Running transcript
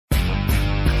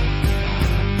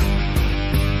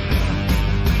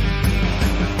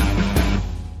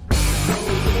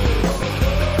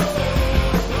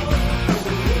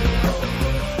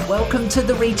welcome to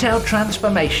the Retail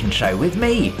Transformation Show with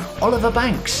me, Oliver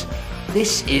Banks.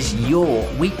 This is your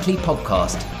weekly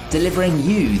podcast, delivering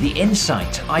you the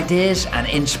insight, ideas and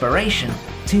inspiration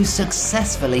to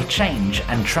successfully change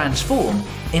and transform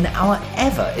in our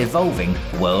ever-evolving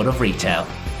world of retail.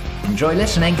 Enjoy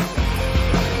listening.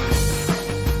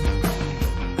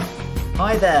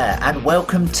 Hi there and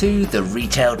welcome to the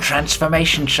Retail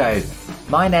Transformation Show.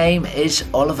 My name is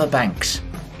Oliver Banks.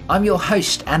 I'm your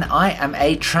host and I am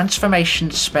a transformation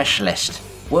specialist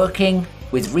working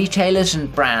with retailers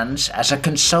and brands as a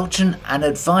consultant and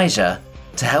advisor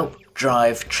to help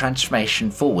drive transformation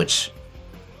forwards.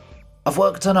 I've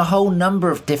worked on a whole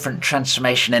number of different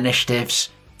transformation initiatives,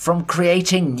 from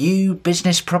creating new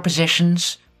business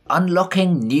propositions,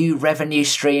 unlocking new revenue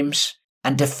streams,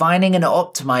 and defining and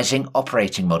optimizing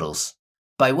operating models.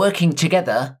 By working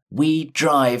together, we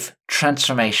drive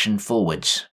transformation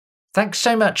forwards. Thanks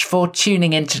so much for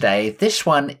tuning in today. This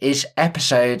one is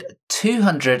episode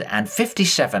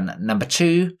 257, number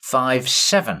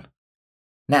 257.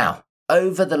 Now,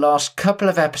 over the last couple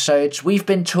of episodes, we've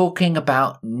been talking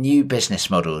about new business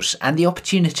models and the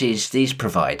opportunities these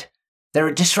provide. They're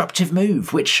a disruptive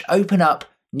move which open up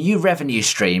new revenue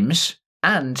streams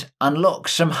and unlock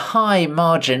some high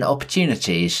margin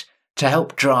opportunities to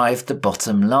help drive the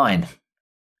bottom line.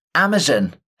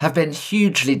 Amazon have been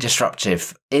hugely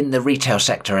disruptive in the retail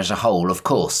sector as a whole, of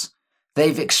course.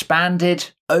 They've expanded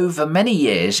over many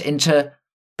years into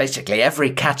basically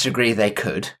every category they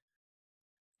could.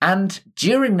 And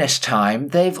during this time,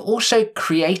 they've also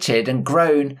created and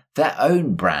grown their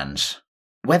own brands,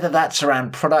 whether that's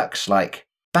around products like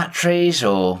batteries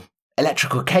or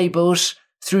electrical cables,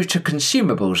 through to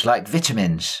consumables like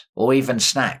vitamins or even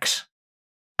snacks.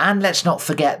 And let's not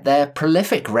forget their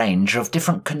prolific range of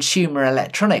different consumer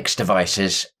electronics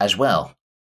devices as well.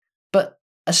 But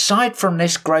aside from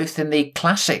this growth in the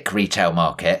classic retail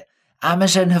market,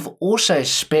 Amazon have also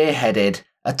spearheaded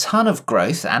a ton of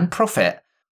growth and profit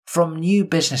from new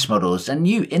business models and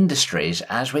new industries,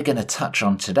 as we're going to touch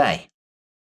on today.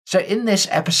 So in this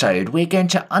episode, we're going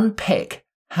to unpick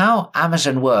how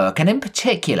Amazon work, and in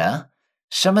particular,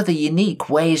 some of the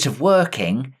unique ways of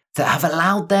working that have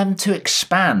allowed them to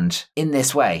expand in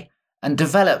this way and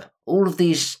develop all of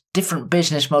these different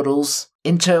business models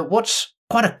into what's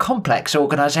quite a complex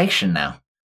organization now.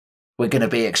 We're going to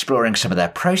be exploring some of their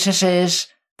processes,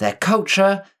 their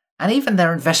culture, and even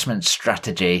their investment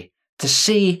strategy to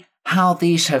see how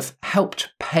these have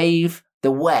helped pave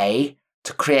the way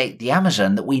to create the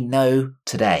Amazon that we know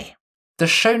today. The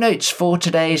show notes for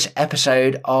today's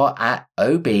episode are at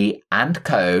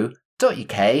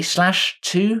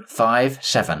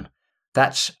obandco.uk/257.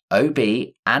 That's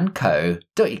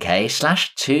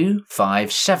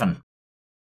obandco.uk/257.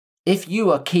 If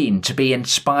you are keen to be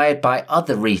inspired by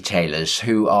other retailers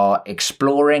who are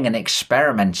exploring and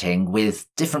experimenting with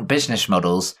different business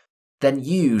models, then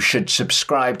you should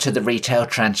subscribe to the Retail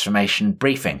Transformation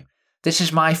Briefing. This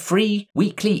is my free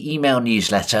weekly email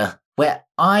newsletter where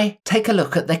I take a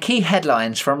look at the key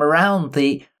headlines from around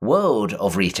the world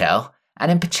of retail, and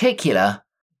in particular,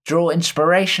 draw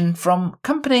inspiration from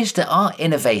companies that are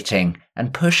innovating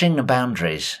and pushing the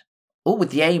boundaries, all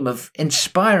with the aim of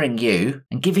inspiring you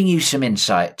and giving you some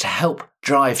insight to help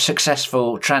drive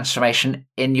successful transformation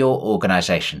in your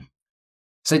organization.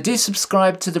 So do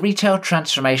subscribe to the Retail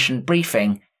Transformation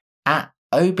Briefing at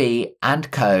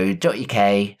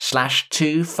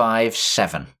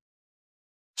obandco.uk/257.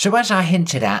 So as I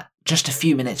hinted at just a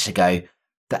few minutes ago,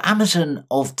 the Amazon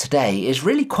of today is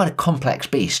really quite a complex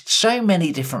beast. So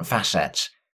many different facets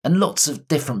and lots of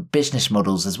different business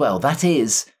models as well. That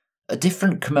is a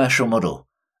different commercial model,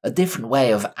 a different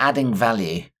way of adding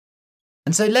value.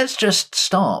 And so let's just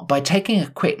start by taking a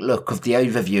quick look of the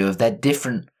overview of their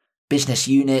different business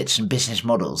units and business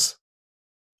models.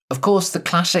 Of course, the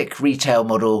classic retail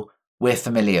model we're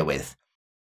familiar with.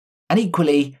 And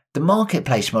equally, the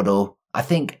marketplace model, I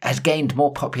think, has gained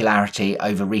more popularity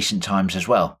over recent times as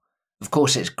well. Of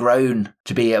course, it's grown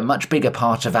to be a much bigger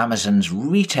part of Amazon's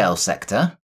retail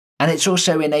sector, and it's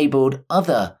also enabled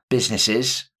other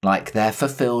businesses like their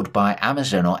Fulfilled by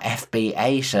Amazon or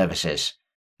FBA services.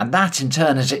 And that in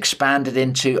turn has expanded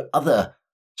into other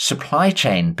supply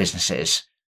chain businesses,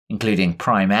 including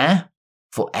Prime Air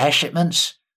for air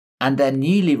shipments, and their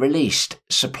newly released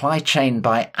Supply Chain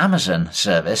by Amazon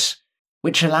service,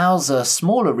 which allows a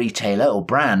smaller retailer or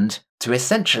brand to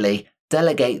essentially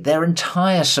delegate their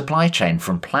entire supply chain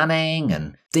from planning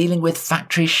and dealing with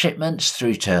factory shipments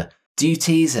through to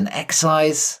duties and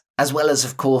excise, as well as,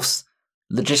 of course,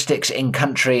 logistics in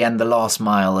country and the last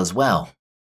mile as well.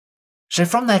 So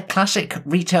from their classic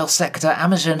retail sector,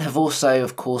 Amazon have also,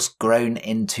 of course, grown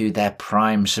into their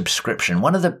Prime subscription.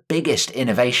 One of the biggest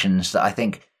innovations that I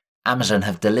think Amazon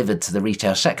have delivered to the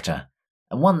retail sector,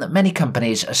 and one that many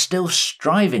companies are still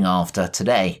striving after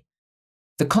today.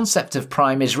 The concept of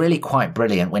Prime is really quite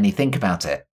brilliant when you think about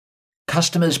it.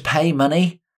 Customers pay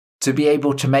money to be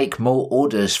able to make more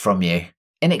orders from you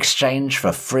in exchange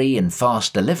for free and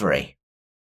fast delivery.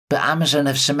 But Amazon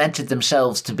have cemented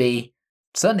themselves to be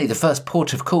certainly the first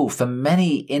port of call for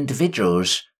many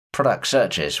individuals' product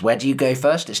searches. Where do you go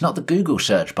first? It's not the Google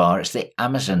search bar, it's the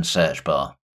Amazon search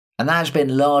bar. And that has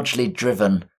been largely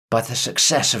driven by the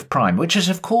success of Prime, which has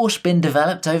of course been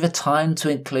developed over time to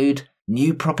include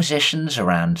new propositions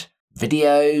around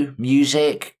video,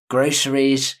 music,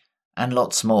 groceries, and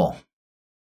lots more.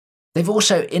 They've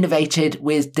also innovated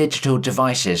with digital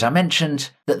devices. I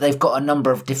mentioned that they've got a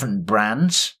number of different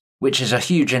brands, which is a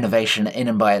huge innovation in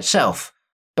and by itself.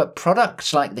 But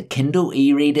products like the Kindle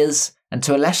e-readers, and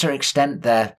to a lesser extent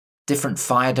their different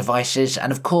Fire devices, and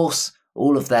of course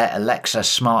all of their Alexa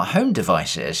smart home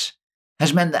devices,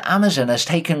 has meant that Amazon has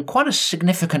taken quite a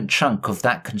significant chunk of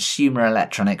that consumer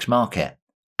electronics market.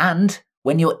 And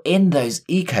when you're in those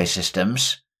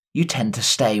ecosystems, you tend to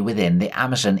stay within the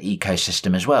Amazon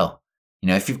ecosystem as well. You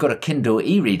know, if you've got a Kindle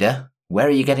e-reader, where are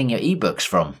you getting your ebooks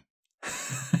from?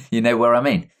 You know where I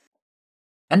mean.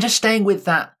 And just staying with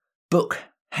that book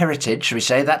heritage, shall we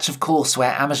say, that's of course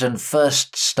where Amazon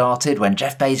first started when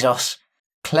Jeff Bezos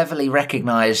cleverly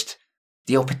recognised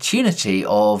the opportunity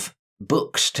of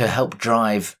books to help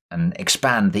drive and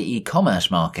expand the e-commerce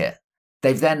market.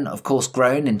 They've then, of course,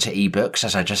 grown into ebooks,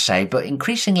 as I just say, but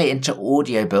increasingly into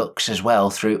audiobooks as well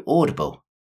through Audible.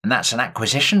 And that's an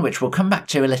acquisition which we'll come back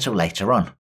to a little later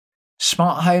on.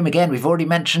 Smart home, again, we've already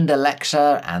mentioned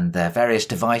Alexa and their various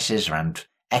devices around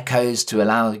Echoes to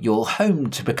allow your home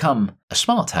to become a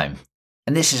smart home.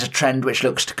 And this is a trend which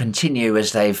looks to continue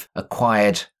as they've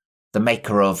acquired the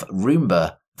maker of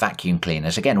Roomba vacuum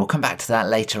cleaners. Again, we'll come back to that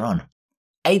later on.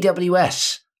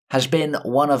 AWS has been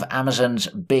one of Amazon's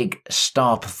big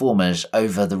star performers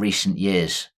over the recent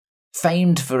years.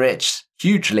 Famed for its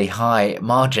hugely high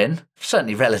margin,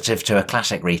 certainly relative to a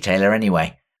classic retailer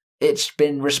anyway. It's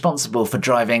been responsible for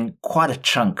driving quite a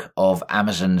chunk of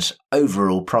Amazon's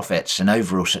overall profits and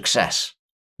overall success.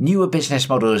 Newer business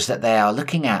models that they are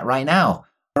looking at right now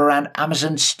are around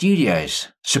Amazon Studios.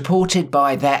 Supported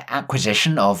by their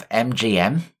acquisition of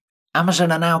MGM,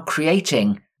 Amazon are now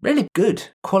creating really good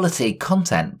quality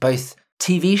content, both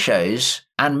TV shows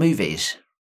and movies.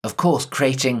 Of course,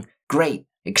 creating great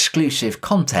exclusive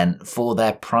content for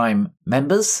their Prime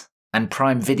members and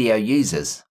Prime Video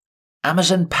users.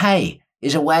 Amazon Pay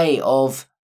is a way of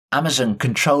Amazon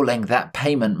controlling that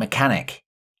payment mechanic,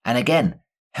 and again,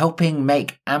 helping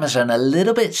make Amazon a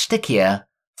little bit stickier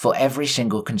for every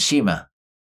single consumer.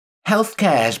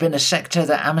 Healthcare has been a sector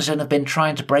that Amazon have been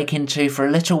trying to break into for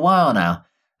a little while now,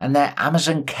 and their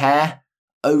Amazon Care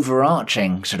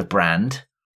overarching sort of brand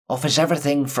offers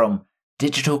everything from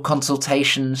digital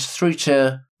consultations through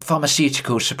to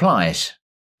pharmaceutical supplies.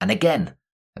 And again,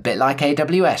 a bit like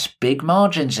AWS, big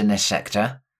margins in this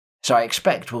sector, so I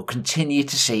expect we'll continue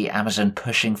to see Amazon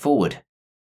pushing forward.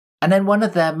 And then one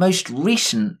of their most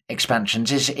recent expansions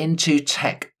is into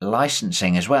tech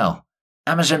licensing as well.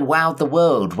 Amazon wowed the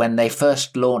world when they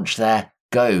first launched their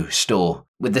Go store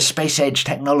with the space-age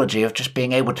technology of just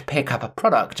being able to pick up a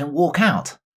product and walk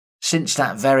out. Since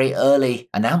that very early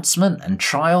announcement and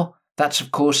trial, that's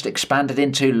of course expanded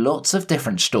into lots of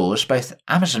different stores, both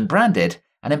Amazon branded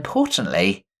and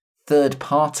importantly,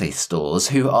 third-party stores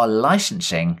who are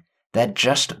licensing their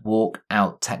Just Walk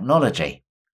Out technology.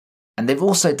 And they've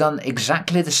also done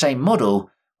exactly the same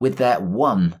model with their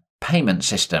One payment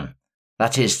system.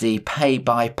 That is the Pay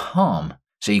by Palm.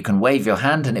 So you can wave your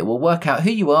hand and it will work out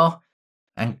who you are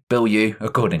and bill you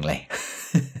accordingly.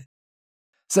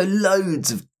 So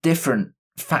loads of different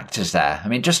factors there. I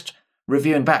mean, just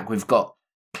reviewing back, we've got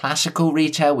classical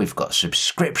retail, we've got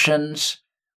subscriptions,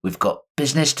 we've got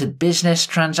business-to-business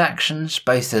transactions,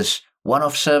 both as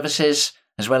one-off services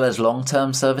as well as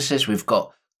long-term services. We've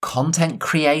got content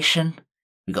creation,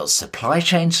 we've got supply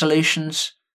chain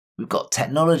solutions, we've got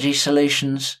technology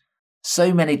solutions,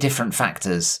 so many different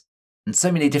factors and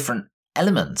so many different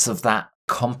elements of that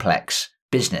complex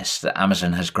business that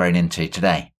Amazon has grown into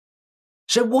today.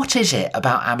 So what is it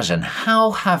about Amazon?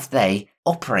 How have they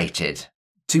operated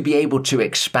to be able to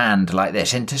expand like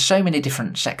this into so many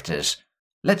different sectors?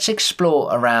 Let's explore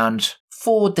around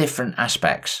 4 different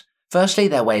aspects. Firstly,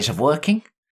 their ways of working,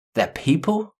 their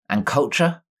people and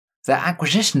culture, their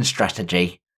acquisition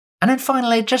strategy, and then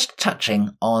finally just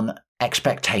touching on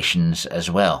expectations as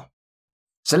well.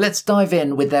 So let's dive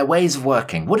in with their ways of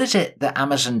working. What is it that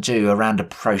Amazon do around a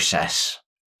process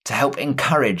to help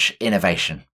encourage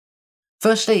innovation?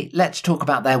 Firstly, let's talk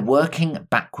about their working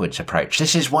backwards approach.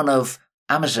 This is one of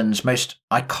Amazon's most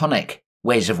iconic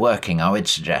ways of working, I would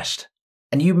suggest.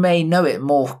 And you may know it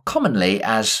more commonly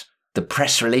as the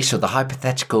press release or the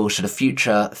hypothetical sort of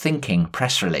future thinking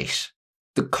press release.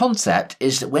 The concept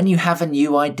is that when you have a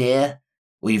new idea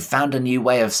or you've found a new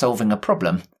way of solving a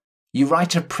problem, you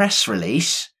write a press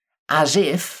release as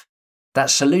if that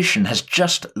solution has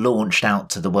just launched out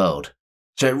to the world.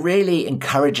 So it really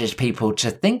encourages people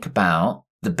to think about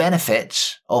the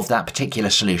benefits of that particular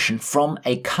solution from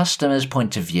a customer's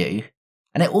point of view.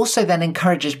 And it also then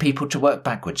encourages people to work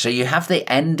backwards. So you have the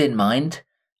end in mind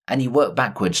and you work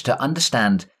backwards to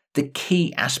understand the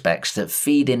key aspects that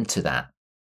feed into that.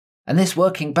 And this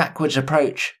working backwards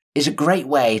approach is a great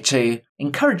way to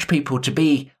encourage people to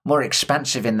be more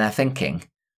expansive in their thinking.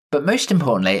 But most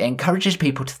importantly, it encourages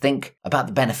people to think about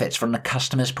the benefits from the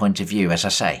customer's point of view, as I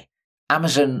say.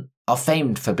 Amazon are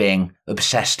famed for being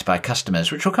obsessed by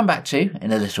customers, which we'll come back to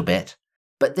in a little bit.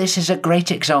 But this is a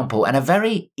great example and a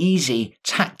very easy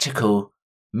tactical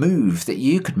move that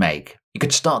you could make. You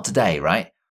could start today, right?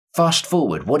 Fast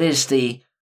forward. What is the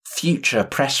future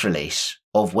press release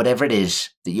of whatever it is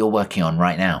that you're working on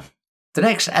right now? The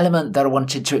next element that I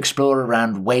wanted to explore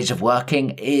around ways of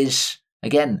working is,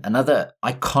 again, another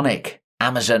iconic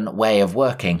Amazon way of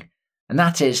working. And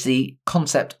that is the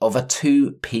concept of a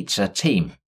 2-pizza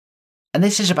team. And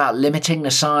this is about limiting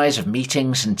the size of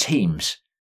meetings and teams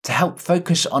to help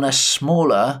focus on a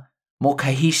smaller, more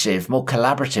cohesive, more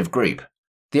collaborative group.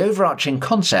 The overarching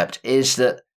concept is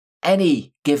that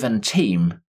any given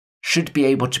team should be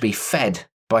able to be fed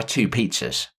by 2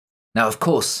 pizzas. Now, of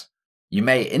course, you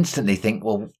may instantly think,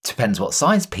 well, depends what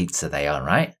size pizza they are,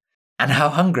 right? And how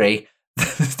hungry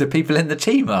the people in the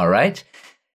team are, right?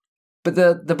 But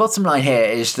the bottom line here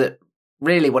is that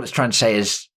really what it's trying to say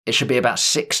is it should be about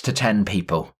 6 to 10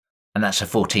 people. And that's a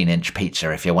 14-inch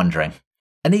pizza, if you're wondering.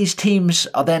 And these teams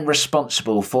are then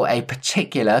responsible for a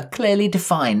particular, clearly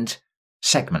defined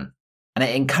segment. And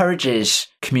it encourages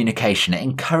communication. It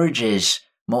encourages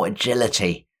more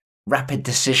agility, rapid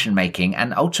decision-making,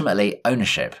 and ultimately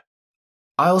ownership.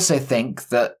 I also think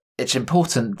that it's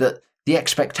important that the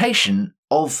expectation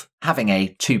of having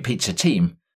a 2-pizza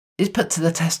team is put to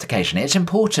the test occasionally. It's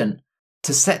important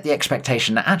to set the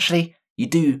expectation that actually you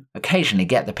do occasionally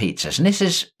get the pizzas. And this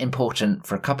is important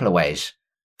for a couple of ways.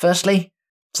 Firstly,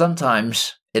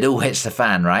 sometimes it all hits the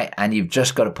fan, right? And you've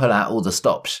just got to pull out all the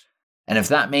stops. And if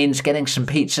that means getting some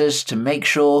pizzas to make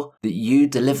sure that you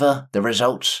deliver the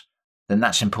results, then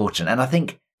that's important. And I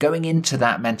think going into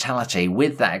that mentality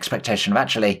with that expectation of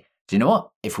actually, do you know what?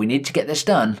 If we need to get this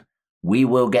done, we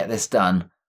will get this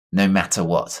done no matter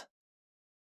what.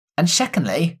 And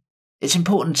secondly, it's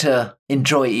important to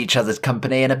enjoy each other's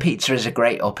company, and a pizza is a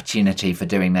great opportunity for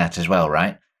doing that as well,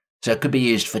 right? So it could be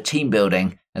used for team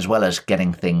building as well as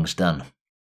getting things done.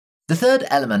 The third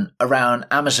element around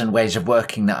Amazon ways of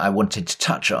working that I wanted to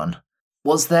touch on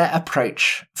was their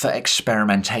approach for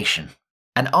experimentation,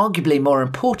 and arguably more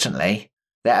importantly,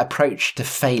 their approach to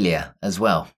failure as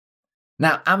well.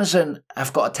 Now, Amazon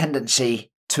have got a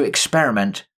tendency to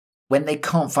experiment when they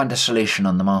can't find a solution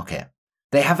on the market.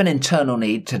 They have an internal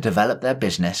need to develop their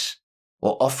business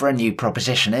or offer a new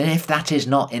proposition, and if that is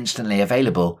not instantly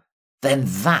available, then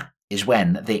that is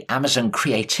when the Amazon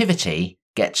creativity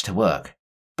gets to work.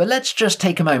 But let's just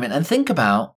take a moment and think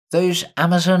about those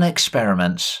Amazon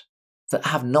experiments that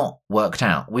have not worked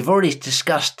out. We've already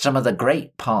discussed some of the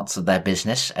great parts of their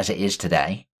business as it is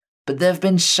today, but there have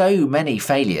been so many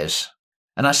failures.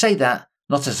 And I say that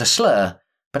not as a slur,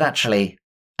 but actually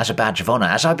as a badge of honor,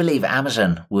 as I believe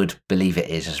Amazon would believe it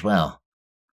is as well.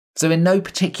 So in no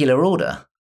particular order,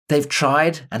 they've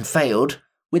tried and failed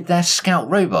with their Scout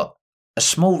robot, a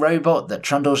small robot that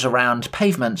trundles around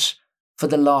pavements for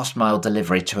the last mile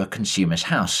delivery to a consumer's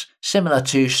house, similar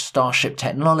to Starship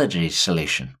Technologies'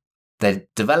 solution. They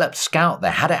developed Scout, they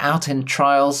had it out in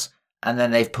trials, and then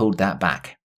they've pulled that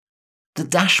back. The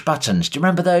dash buttons, do you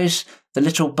remember those? The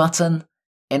little button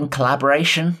in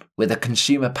collaboration with a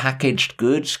consumer packaged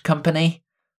goods company.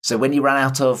 So when you run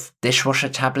out of dishwasher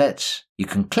tablets, you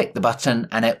can click the button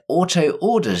and it auto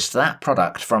orders that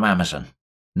product from Amazon.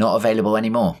 Not available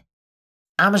anymore.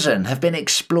 Amazon have been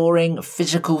exploring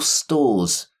physical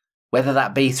stores, whether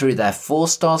that be through their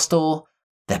 4-star store,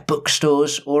 their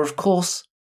bookstores, or of course,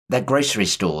 their grocery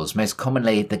stores, most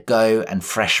commonly the Go and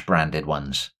Fresh branded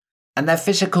ones. And their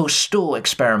physical store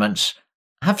experiments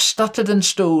have stuttered and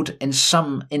stalled in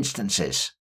some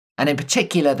instances. And in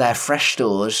particular, their Fresh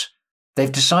stores,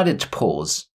 they've decided to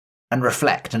pause and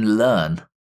reflect and learn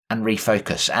and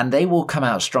refocus, and they will come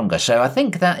out stronger. So I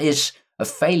think that is a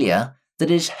failure that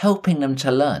is helping them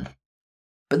to learn.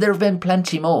 But there have been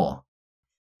plenty more.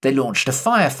 They launched a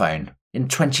Fire Phone in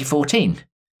 2014,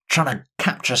 trying to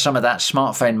capture some of that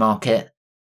smartphone market.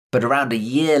 But around a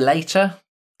year later,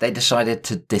 they decided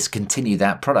to discontinue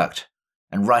that product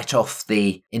and write off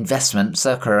the investment,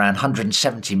 circa around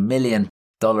 $170 million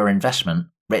investment,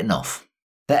 written off.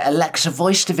 Their Alexa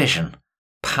voice division,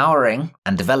 powering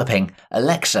and developing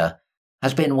Alexa,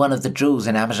 has been one of the jewels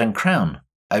in Amazon crown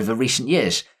over recent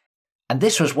years. And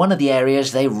this was one of the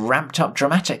areas they ramped up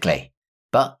dramatically,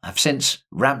 but have since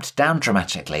ramped down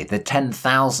dramatically. The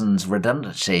 10,000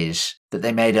 redundancies that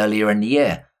they made earlier in the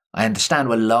year, I understand,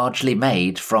 were largely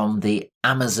made from the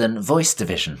Amazon voice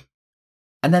division.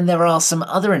 And then there are some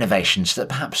other innovations that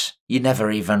perhaps you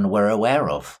never even were aware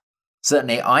of.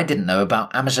 Certainly I didn't know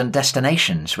about Amazon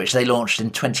Destinations, which they launched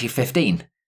in 2015,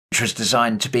 which was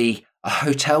designed to be a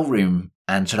hotel room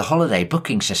and sort of holiday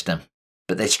booking system.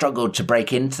 But they struggled to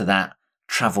break into that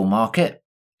travel market,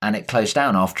 and it closed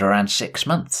down after around 6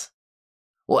 months.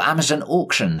 Or Amazon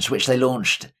Auctions, which they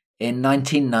launched in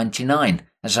 1999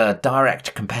 as a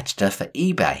direct competitor for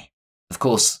eBay. Of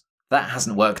course, that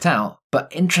hasn't worked out,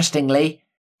 but interestingly,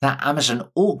 that Amazon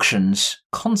Auctions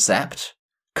concept,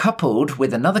 coupled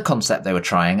with another concept they were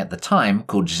trying at the time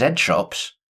called Z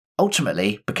Shops,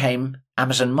 ultimately became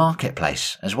Amazon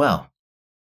Marketplace as well.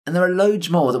 And there are loads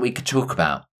more that we could talk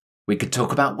about. We could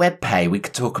talk about WebPay, we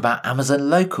could talk about Amazon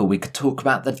Local, we could talk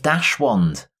about the Dash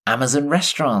Wand, Amazon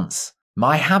Restaurants,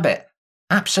 My Habit.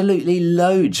 Absolutely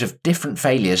loads of different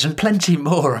failures, and plenty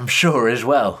more, I'm sure, as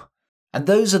well. And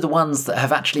those are the ones that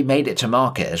have actually made it to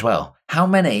market as well. How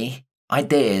many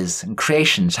ideas and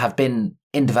creations have been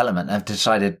in development and have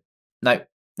decided, no,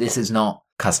 this is not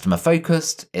customer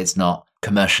focused, it's not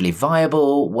commercially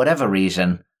viable, whatever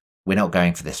reason, we're not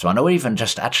going for this one. Or even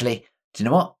just actually, do you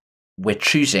know what? We're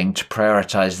choosing to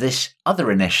prioritize this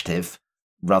other initiative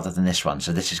rather than this one.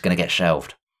 So this is going to get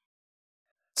shelved.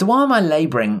 So why am I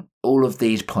laboring all of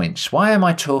these points? Why am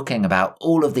I talking about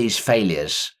all of these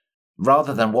failures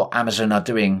rather than what Amazon are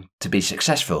doing to be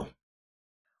successful?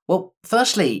 Well,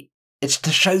 firstly, it's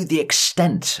to show the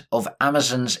extent of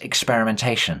Amazon's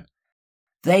experimentation.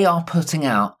 They are putting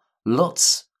out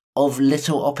lots of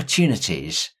little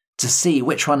opportunities to see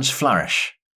which ones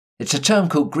flourish. It's a term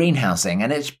called greenhousing,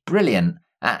 and it's brilliant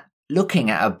at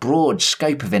looking at a broad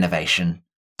scope of innovation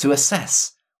to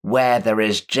assess where there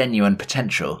is genuine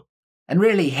potential. And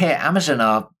really here, Amazon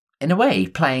are, in a way,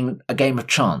 playing a game of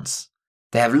chance.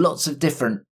 They have lots of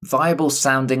different viable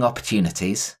sounding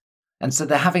opportunities, and so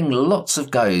they're having lots of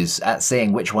goes at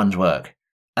seeing which ones work.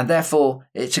 And therefore,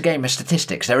 it's a game of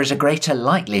statistics. There is a greater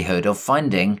likelihood of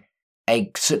finding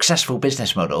a successful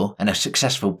business model and a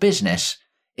successful business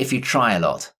if you try a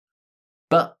lot.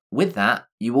 But with that,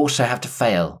 you also have to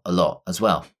fail a lot as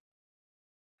well.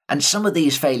 And some of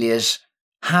these failures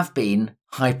have been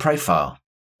high profile,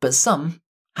 but some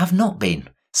have not been.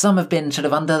 Some have been sort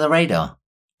of under the radar.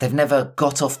 They've never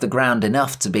got off the ground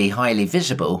enough to be highly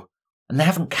visible, and they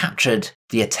haven't captured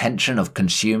the attention of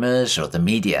consumers or the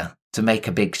media to make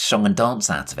a big song and dance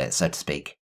out of it, so to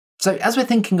speak. So as we're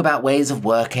thinking about ways of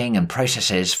working and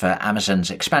processes for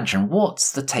Amazon's expansion,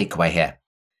 what's the takeaway here?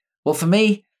 Well, for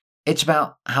me, it's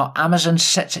about how Amazon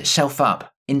sets itself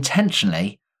up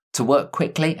intentionally to work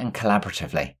quickly and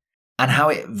collaboratively, and how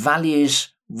it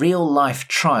values real-life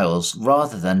trials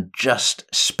rather than just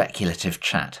speculative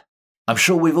chat. I'm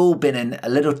sure we've all been in a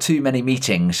little too many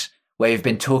meetings where we've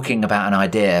been talking about an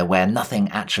idea where nothing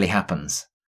actually happens.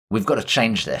 We've got to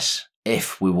change this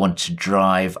if we want to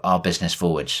drive our business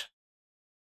forwards.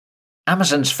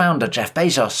 Amazon's founder, Jeff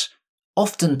Bezos,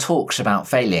 often talks about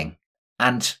failing,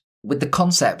 and with the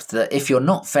concept that if you're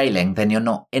not failing, then you're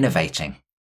not innovating.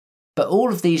 But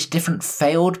all of these different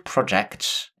failed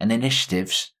projects and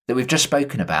initiatives that we've just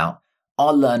spoken about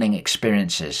are learning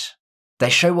experiences. They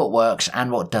show what works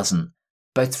and what doesn't,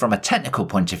 both from a technical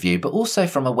point of view, but also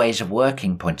from a ways of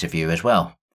working point of view as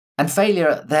well. And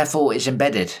failure, therefore, is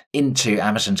embedded into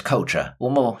Amazon's culture,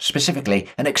 or more specifically,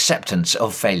 an acceptance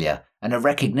of failure and a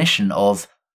recognition of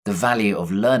the value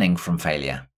of learning from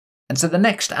failure. And so the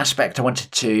next aspect I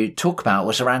wanted to talk about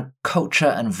was around culture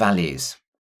and values.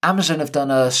 Amazon have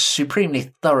done a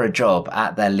supremely thorough job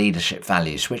at their leadership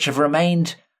values, which have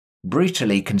remained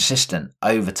brutally consistent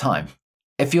over time.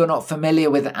 If you're not familiar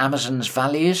with Amazon's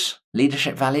values,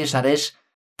 leadership values that is,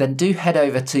 then do head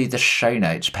over to the show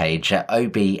notes page at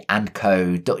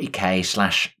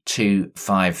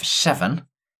obandco.uk/257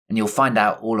 and you'll find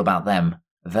out all about them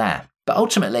there. But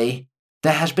ultimately,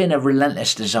 there has been a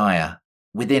relentless desire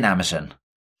within Amazon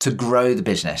to grow the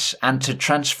business and to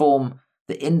transform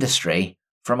the industry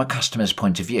from a customer's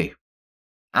point of view.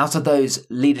 Out of those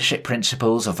leadership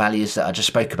principles or values that I just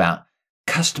spoke about,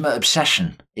 customer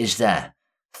obsession is there.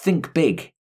 Think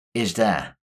big is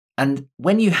there. And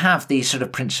when you have these sort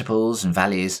of principles and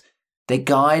values, they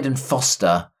guide and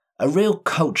foster a real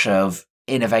culture of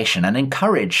innovation and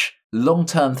encourage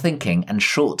long-term thinking and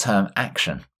short-term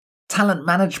action. Talent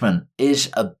management is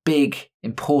a big,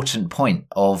 important point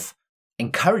of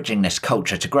encouraging this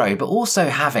culture to grow, but also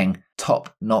having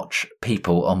top-notch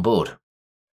people on board.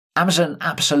 Amazon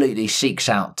absolutely seeks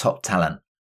out top talent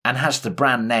and has the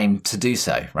brand name to do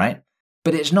so, right?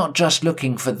 But it's not just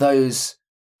looking for those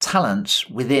talents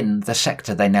within the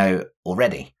sector they know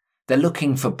already. They're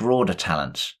looking for broader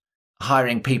talents,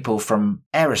 hiring people from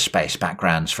aerospace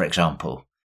backgrounds, for example,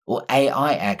 or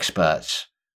AI experts.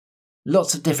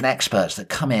 Lots of different experts that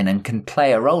come in and can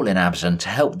play a role in Amazon to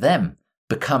help them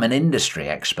become an industry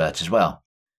expert as well.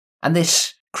 And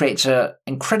this creates an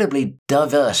incredibly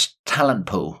diverse talent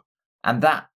pool, and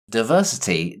that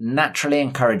diversity naturally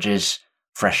encourages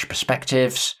fresh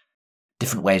perspectives,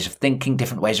 different ways of thinking,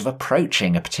 different ways of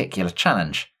approaching a particular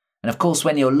challenge. And of course,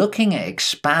 when you're looking at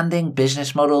expanding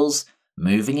business models,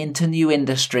 moving into new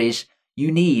industries, you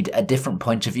need a different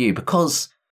point of view, because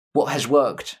what has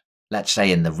worked, let's say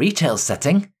in the retail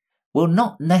setting, will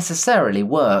not necessarily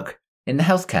work in the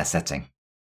healthcare setting.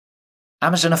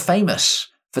 Amazon are famous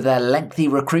for their lengthy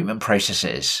recruitment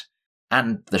processes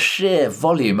and the sheer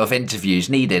volume of interviews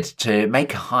needed to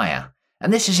make a hire.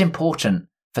 And this is important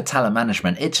for talent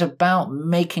management. It's about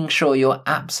making sure you're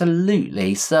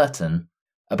absolutely certain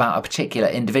about a particular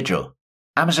individual.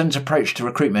 Amazon's approach to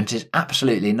recruitment is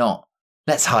absolutely not,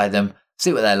 let's hire them,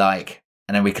 see what they're like,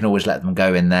 and then we can always let them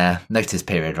go in their notice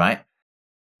period, right?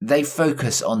 They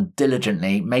focus on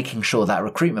diligently making sure that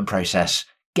recruitment process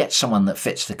gets someone that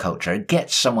fits the culture,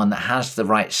 gets someone that has the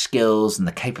right skills and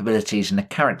the capabilities and the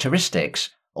characteristics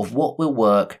of what will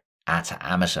work at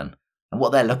Amazon and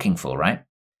what they're looking for, right?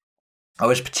 I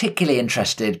was particularly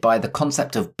interested by the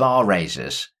concept of bar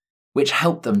raisers, which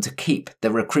help them to keep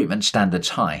the recruitment standards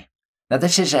high. Now,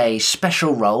 this is a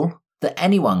special role that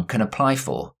anyone can apply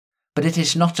for, but it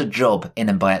is not a job in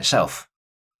and by itself.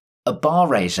 A bar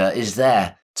raiser is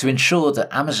there to ensure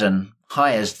that Amazon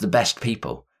hires the best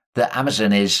people, that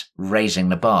Amazon is raising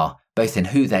the bar, both in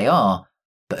who they are,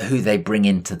 but who they bring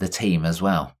into the team as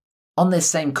well. On this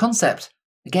same concept,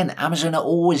 again, Amazon are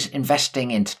always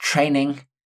investing into training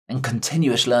and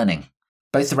continuous learning,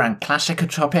 both around classical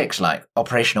topics like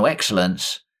operational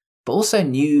excellence, but also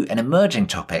new and emerging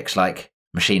topics like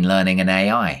machine learning and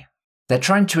AI. They're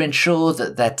trying to ensure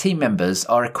that their team members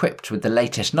are equipped with the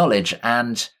latest knowledge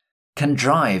and can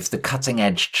drive the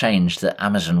cutting-edge change that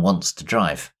Amazon wants to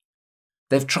drive.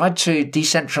 They've tried to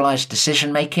decentralize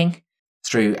decision-making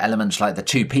through elements like the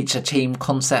two-pizza team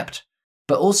concept,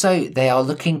 but also they are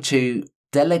looking to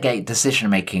delegate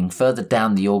decision-making further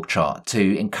down the org chart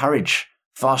to encourage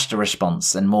faster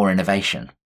response and more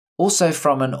innovation. Also,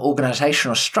 from an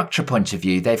organizational structure point of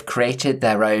view, they've created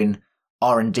their own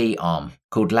R&D arm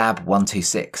called Lab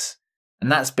 126,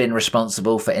 and that's been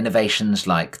responsible for innovations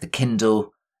like the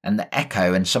Kindle and the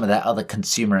Echo and some of their other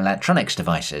consumer electronics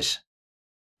devices.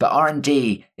 But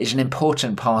R&D is an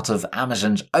important part of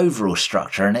Amazon's overall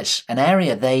structure, and it's an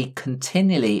area they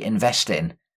continually invest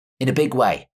in a big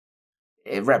way.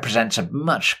 It represents a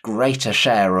much greater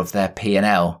share of their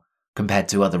P&L compared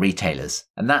to other retailers,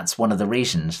 and that's one of the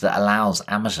reasons that allows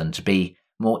Amazon to be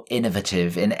more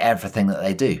innovative in everything that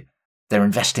they do. They're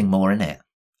investing more in it,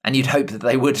 and you'd hope that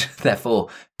they would therefore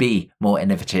be more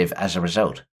innovative as a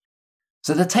result.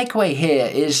 So the takeaway here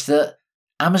is that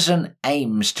Amazon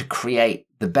aims to create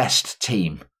the best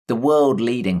team, the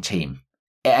world-leading team.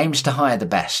 It aims to hire the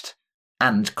best,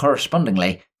 and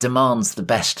correspondingly demands the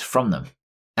best from them.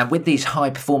 And with these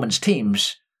high-performance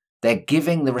teams, they're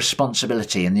giving the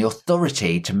responsibility and the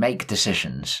authority to make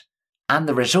decisions, and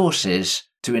the resources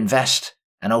to invest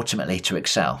and ultimately to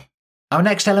excel. Our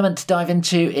next element to dive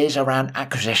into is around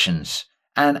acquisitions,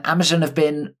 and Amazon have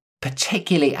been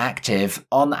particularly active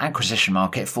on the acquisition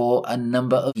market for a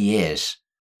number of years.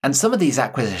 And some of these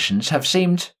acquisitions have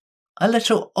seemed a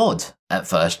little odd at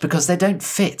first because they don't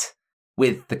fit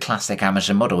with the classic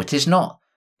Amazon model. It is not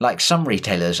like some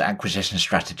retailers' acquisition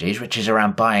strategies, which is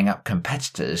around buying up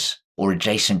competitors or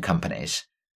adjacent companies.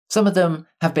 Some of them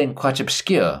have been quite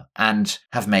obscure and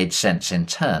have made sense in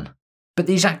turn. But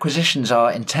these acquisitions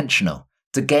are intentional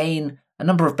to gain a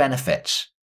number of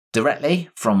benefits, directly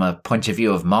from a point of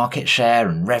view of market share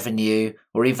and revenue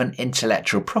or even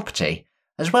intellectual property,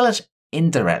 as well as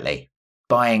indirectly,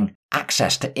 buying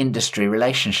access to industry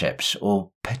relationships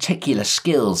or particular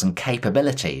skills and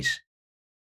capabilities.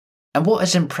 And what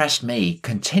has impressed me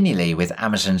continually with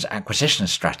Amazon's acquisition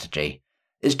strategy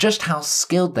is just how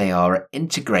skilled they are at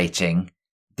integrating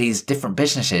these different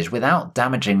businesses without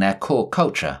damaging their core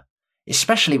culture,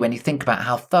 especially when you think about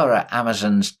how thorough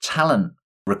Amazon's talent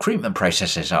recruitment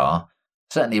processes are,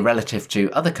 certainly relative to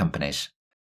other companies.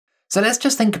 So let's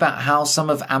just think about how some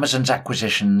of Amazon's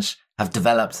acquisitions have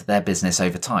developed their business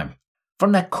over time.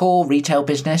 From their core retail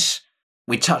business,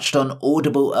 we touched on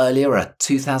Audible earlier, a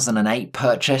 2008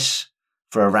 purchase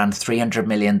for around $300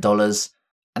 million.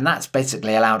 And that's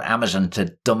basically allowed Amazon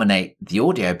to dominate the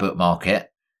audiobook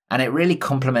market. And it really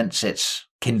complements its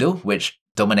Kindle, which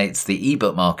dominates the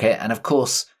ebook market, and of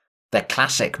course, their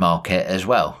classic market as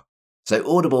well. So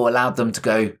Audible allowed them to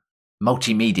go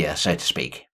multimedia, so to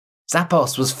speak.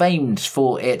 Zappos was famed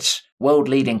for its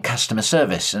world-leading customer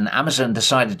service, and Amazon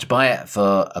decided to buy it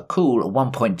for a cool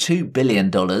 $1.2 billion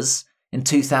in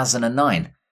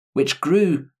 2009, which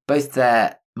grew both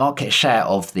their market share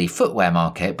of the footwear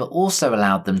market, but also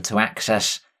allowed them to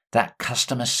access that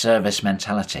customer service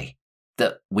mentality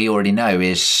that we already know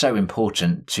is so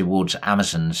important towards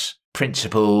Amazon's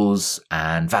principles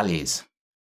and values.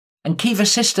 And Kiva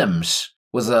Systems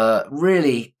was a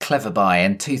really clever buy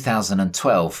in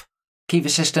 2012. Kiva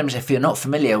Systems, if you're not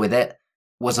familiar with it,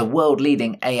 was a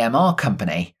world-leading AMR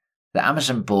company that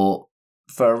Amazon bought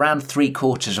for around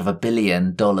 $750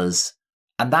 million.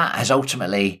 And that has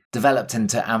ultimately developed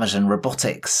into Amazon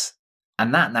Robotics.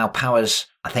 And that now powers,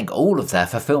 I think, all of their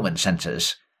fulfillment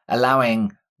centers,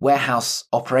 allowing warehouse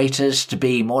operators to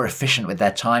be more efficient with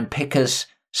their time. Pickers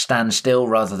stand still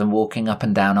rather than walking up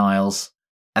and down aisles.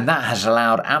 And that has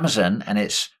allowed Amazon and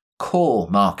its core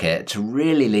market to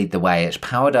really lead the way. It's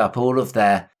powered up all of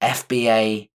their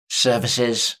FBA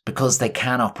services because they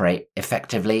can operate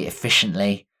effectively,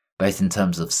 efficiently, both in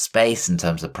terms of space, in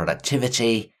terms of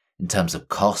productivity, in terms of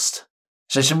cost.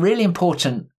 So some really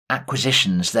important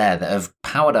acquisitions there that have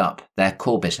powered up their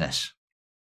core business.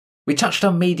 We touched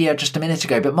on media just a minute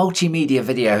ago, but multimedia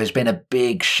video has been a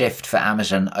big shift for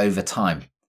Amazon over time.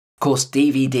 Of course,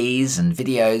 DVDs and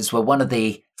videos were one of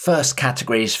the first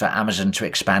categories for Amazon to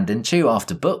expand into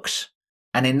after books.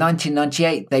 And in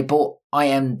 1998, they bought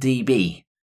IMDb,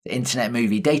 the Internet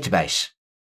Movie Database,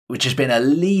 which has been a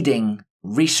leading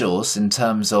resource in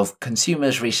terms of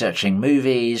consumers researching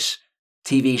movies,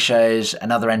 TV shows,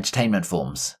 and other entertainment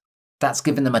forms. That's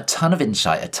given them a ton of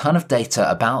insight, a ton of data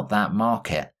about that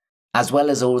market, as well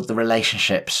as all of the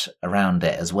relationships around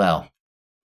it as well.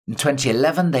 In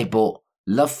 2011, they bought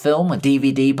Love Film, a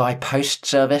DVD by Post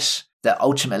service that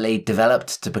ultimately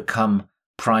developed to become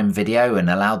Prime Video and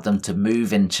allowed them to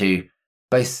move into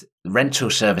both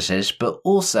rental services, but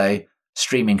also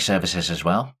streaming services as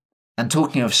well. And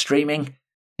talking of streaming,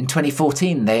 in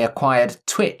 2014, they acquired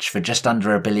Twitch for just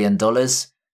under $1 billion,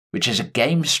 which is a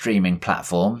game streaming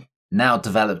platform, now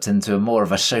developed into more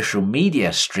of a social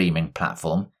media streaming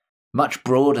platform, much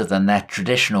broader than their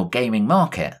traditional gaming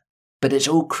market. But it's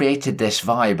all created this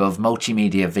vibe of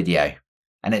multimedia video,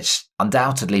 and it's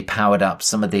undoubtedly powered up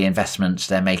some of the investments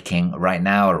they're making right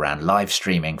now around live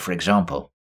streaming, for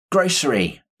example.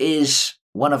 Grocery is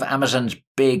one of Amazon's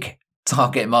big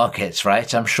target markets,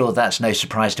 right? I'm sure that's no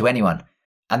surprise to anyone.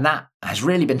 And that has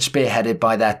really been spearheaded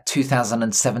by their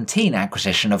 2017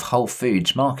 acquisition of Whole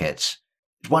Foods Markets.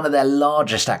 It's one of their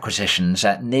largest acquisitions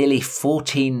at nearly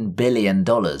 $14 billion.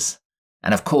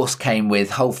 And of course came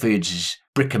with Whole Foods'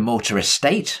 brick and mortar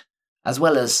estate, as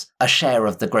well as a share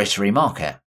of the grocery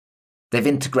market. They've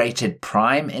integrated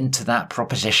Prime into that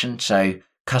proposition, so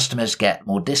customers get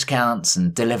more discounts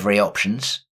and delivery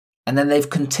options. And then they've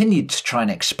continued to try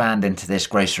and expand into this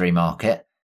grocery market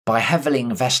by heavily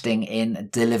investing in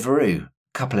Deliveroo a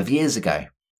couple of years ago.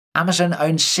 Amazon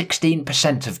owns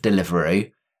 16% of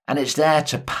Deliveroo, and it's there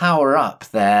to power up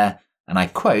their, and I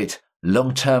quote,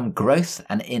 long-term growth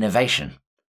and innovation.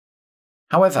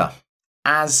 However,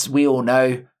 as we all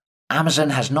know, Amazon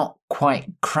has not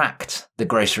quite cracked the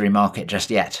grocery market just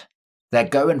yet. Their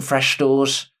Go and Fresh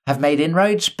stores have made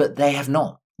inroads, but they have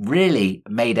not really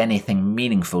made anything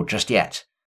meaningful just yet.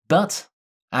 But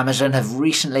Amazon have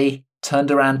recently turned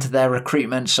around to their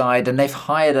recruitment side, and they've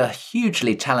hired a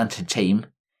hugely talented team,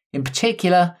 in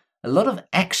particular a lot of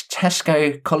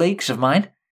ex-Tesco colleagues of mine,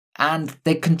 and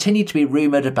they continue to be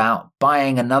rumoured about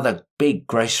buying another big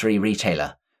grocery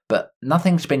retailer. But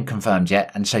nothing's been confirmed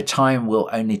yet, and so time will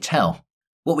only tell.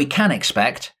 What we can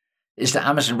expect is that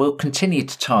Amazon will continue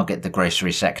to target the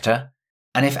grocery sector,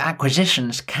 and if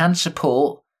acquisitions can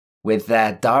support with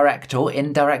their direct or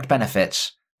indirect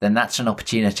benefits, then that's an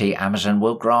opportunity Amazon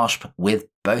will grasp with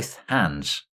both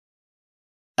hands.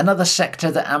 Another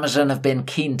sector that Amazon have been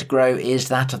keen to grow is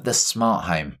that of the smart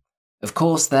home. Of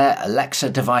course, their Alexa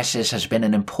devices has been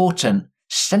an important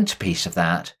centerpiece of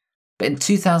that, but in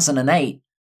 2008,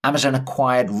 Amazon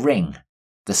acquired Ring,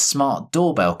 the smart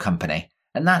doorbell company,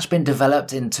 and that's been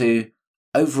developed into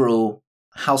overall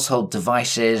household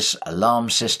devices, alarm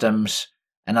systems,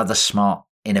 and other smart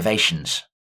innovations.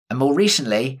 And more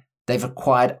recently, they've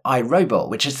acquired iRobot,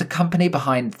 which is the company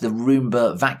behind the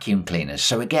Roomba vacuum cleaners.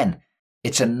 So again,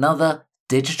 it's another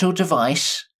digital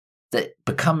device that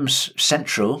becomes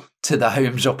central to the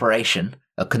home's operation,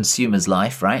 a consumer's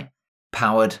life, right?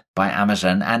 Powered by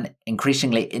Amazon and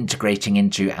increasingly integrating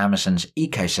into Amazon's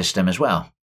ecosystem as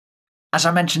well. As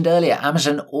I mentioned earlier,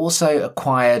 Amazon also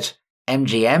acquired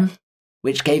MGM,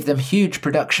 which gave them huge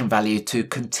production value to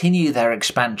continue their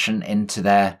expansion into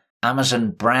their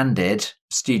Amazon-branded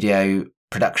studio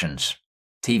productions,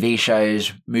 TV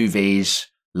shows, movies,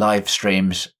 live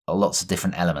streams, lots of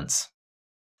different elements.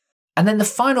 And then the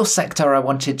final sector I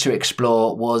wanted to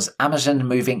explore was Amazon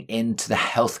moving into the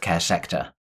healthcare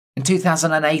sector. In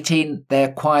 2018, they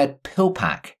acquired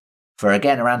PillPack for,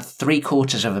 again, around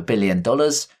 $750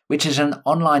 million, which is an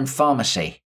online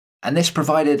pharmacy. And this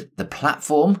provided the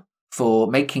platform for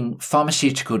making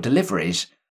pharmaceutical deliveries,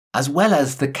 as well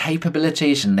as the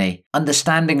capabilities and the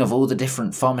understanding of all the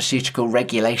different pharmaceutical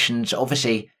regulations.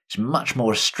 Obviously, it's much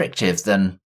more restrictive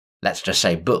than, let's just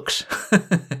say, books,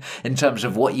 in terms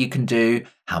of what you can do,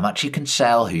 how much you can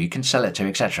sell, who you can sell it to,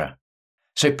 etc.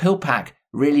 So PillPack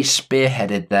really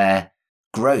spearheaded their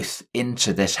growth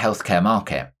into this healthcare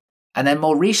market. And then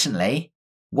more recently,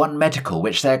 One Medical,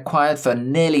 which they acquired for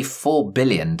nearly $4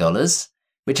 billion,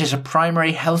 which is a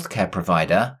primary healthcare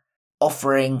provider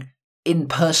offering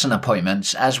in-person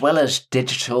appointments as well as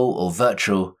digital or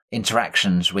virtual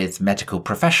interactions with medical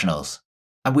professionals.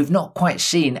 And we've not quite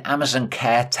seen Amazon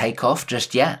Care take off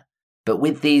just yet, but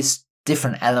with these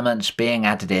different elements being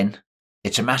added in,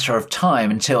 it's a matter of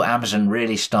time until Amazon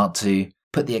really start to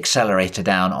put the accelerator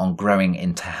down on growing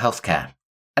into healthcare.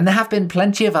 And there have been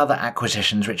plenty of other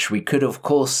acquisitions which we could, of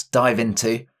course, dive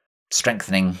into,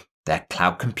 strengthening their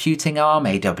cloud computing arm,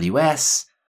 AWS,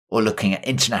 or looking at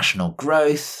international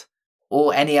growth,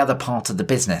 or any other part of the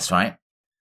business, right?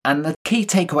 And the key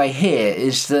takeaway here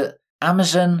is that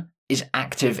Amazon is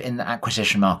active in the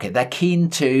acquisition market. They're keen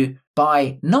to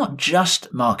buy not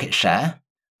just market share,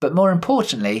 but more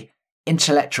importantly,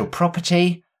 intellectual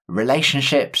property,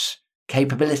 relationships,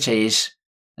 capabilities,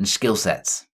 and skill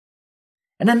sets.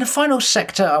 And then the final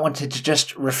sector I wanted to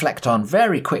just reflect on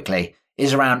very quickly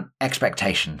is around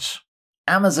expectations.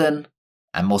 Amazon,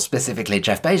 and more specifically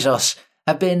Jeff Bezos,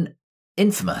 have been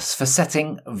infamous for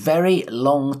setting very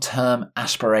long-term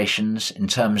aspirations in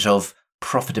terms of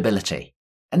profitability.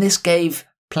 And this gave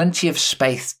plenty of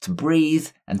space to breathe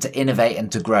and to innovate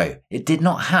and to grow. It did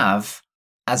not have,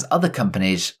 as other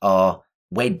companies are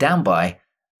weighed down by,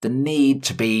 the need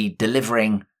to be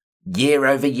delivering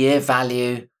year-over-year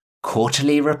value,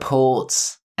 quarterly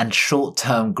reports, and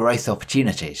short-term growth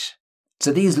opportunities.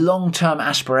 So these long-term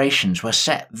aspirations were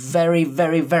set very,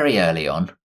 very, very early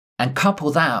on, and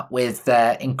couple that with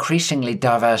their increasingly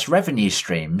diverse revenue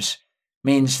streams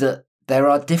means that there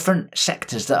are different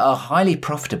sectors that are highly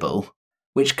profitable,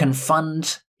 which can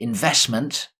fund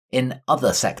investment in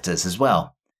other sectors as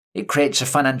well. It creates a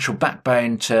financial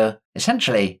backbone to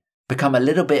essentially become a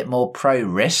little bit more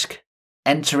pro-risk,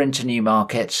 enter into new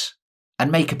markets,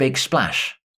 and make a big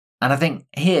splash. And I think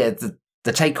here the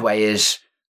takeaway is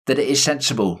that it is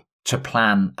sensible to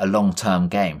plan a long-term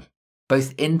game,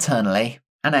 both internally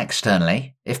and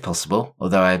externally, if possible,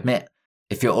 although I admit,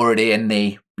 if you're already in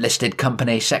the listed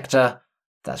company sector,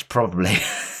 that's probably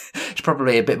it's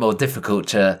probably a bit more difficult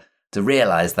to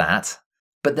realise that.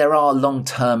 But there are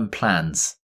long-term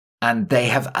plans, and they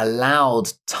have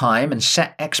allowed time and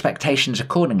set expectations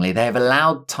accordingly. They have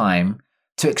allowed time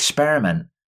to experiment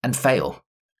and fail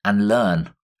and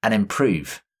learn and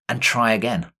improve and try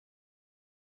again.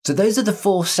 So those are the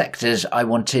 4 sectors I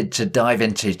wanted to dive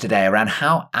into today around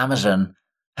how Amazon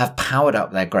have powered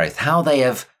up their growth, how they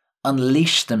have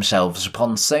unleashed themselves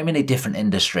upon so many different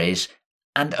industries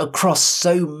and across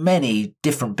so many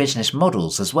different business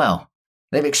models as well.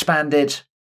 They've expanded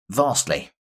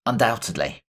vastly,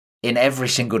 undoubtedly, in every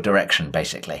single direction,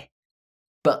 basically.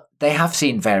 But they have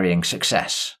seen varying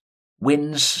success.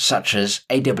 Wins such as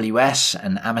AWS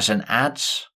and Amazon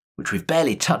Ads, which we've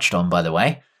barely touched on, by the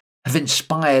way, have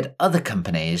inspired other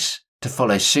companies to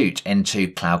follow suit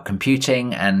into cloud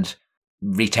computing and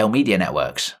retail media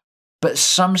networks. But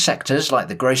some sectors, like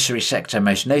the grocery sector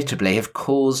most notably, have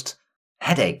caused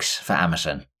headaches for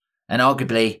Amazon and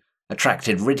arguably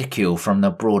attracted ridicule from the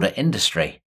broader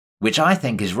industry, which I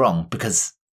think is wrong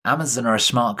because Amazon are a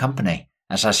smart company.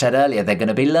 As I said earlier, they're going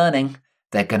to be learning.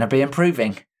 they're going to be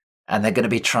improving and they're going to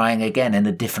be trying again in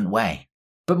a different way.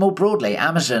 But more broadly,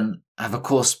 Amazon have, of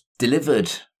course,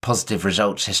 delivered positive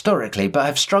results historically, but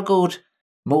have struggled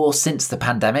more since the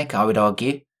pandemic, I would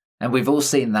argue. And we've all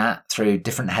seen that through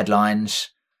different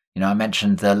headlines. I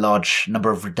mentioned the large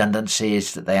number of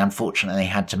redundancies that they unfortunately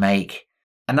had to make.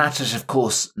 And that is, of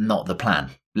course, not the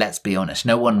plan. Let's be honest.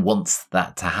 No one wants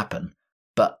that to happen.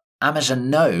 But Amazon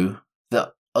know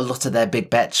that a lot of their big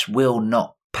bets will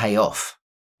not pay off.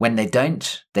 When they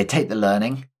don't, they take the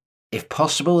learning. If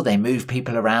possible, they move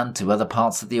people around to other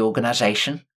parts of the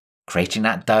organization, creating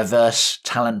that diverse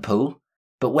talent pool.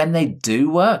 But when they do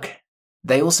work,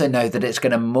 they also know that it's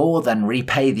going to more than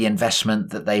repay the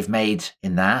investment that they've made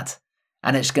in that,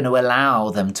 and it's going to allow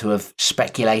them to have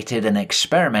speculated and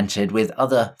experimented with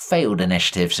other failed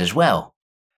initiatives as well.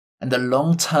 And the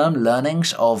long-term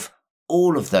learnings of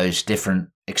all of those different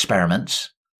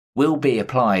experiments will be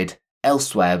applied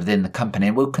elsewhere within the company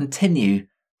and will continue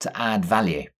to add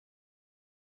value.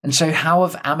 And so how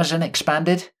have Amazon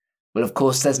expanded? Well, of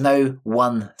course, there's no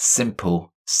one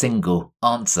simple, single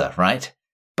answer, right?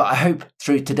 But I hope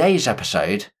through today's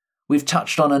episode, we've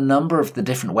touched on a number of the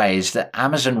different ways that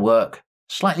Amazon work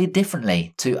slightly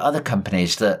differently to other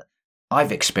companies that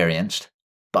I've experienced.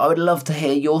 But I would love to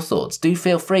hear your thoughts. Do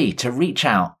feel free to reach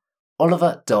out,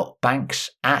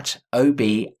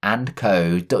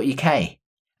 oliver.banks@obandco.uk.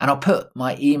 And I'll put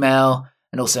my email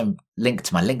and also link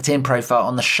to my LinkedIn profile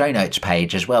on the show notes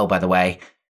page as well, by the way,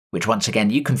 which once again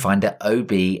you can find at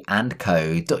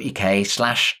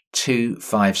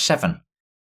obandco.uk/257.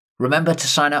 Remember to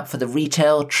sign up for the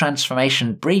Retail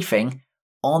Transformation Briefing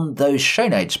on those show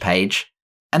notes page,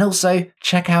 and also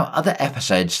check out other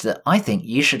episodes that I think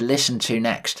you should listen to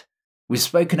next. We've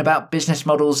spoken about business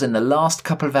models in the last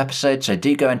couple of episodes, so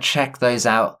do go and check those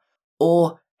out,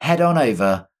 or head on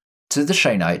over to the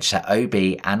show notes at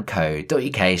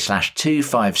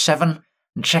obandco.uk/257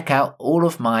 and check out all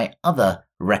of my other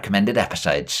recommended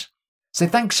episodes. So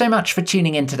thanks so much for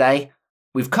tuning in today.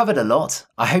 We've covered a lot.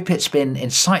 I hope it's been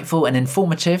insightful and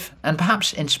informative and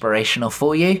perhaps inspirational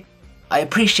for you. I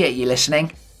appreciate you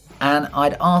listening, and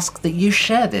I'd ask that you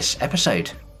share this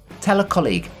episode. Tell a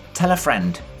colleague, tell a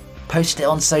friend, post it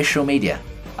on social media.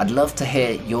 I'd love to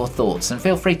hear your thoughts, and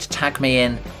feel free to tag me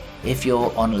in if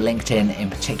you're on LinkedIn in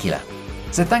particular.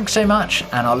 So thanks so much,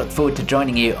 and I'll look forward to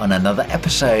joining you on another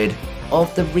episode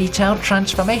of the Retail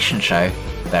Transformation Show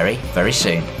very, very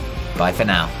soon. Bye for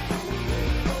now.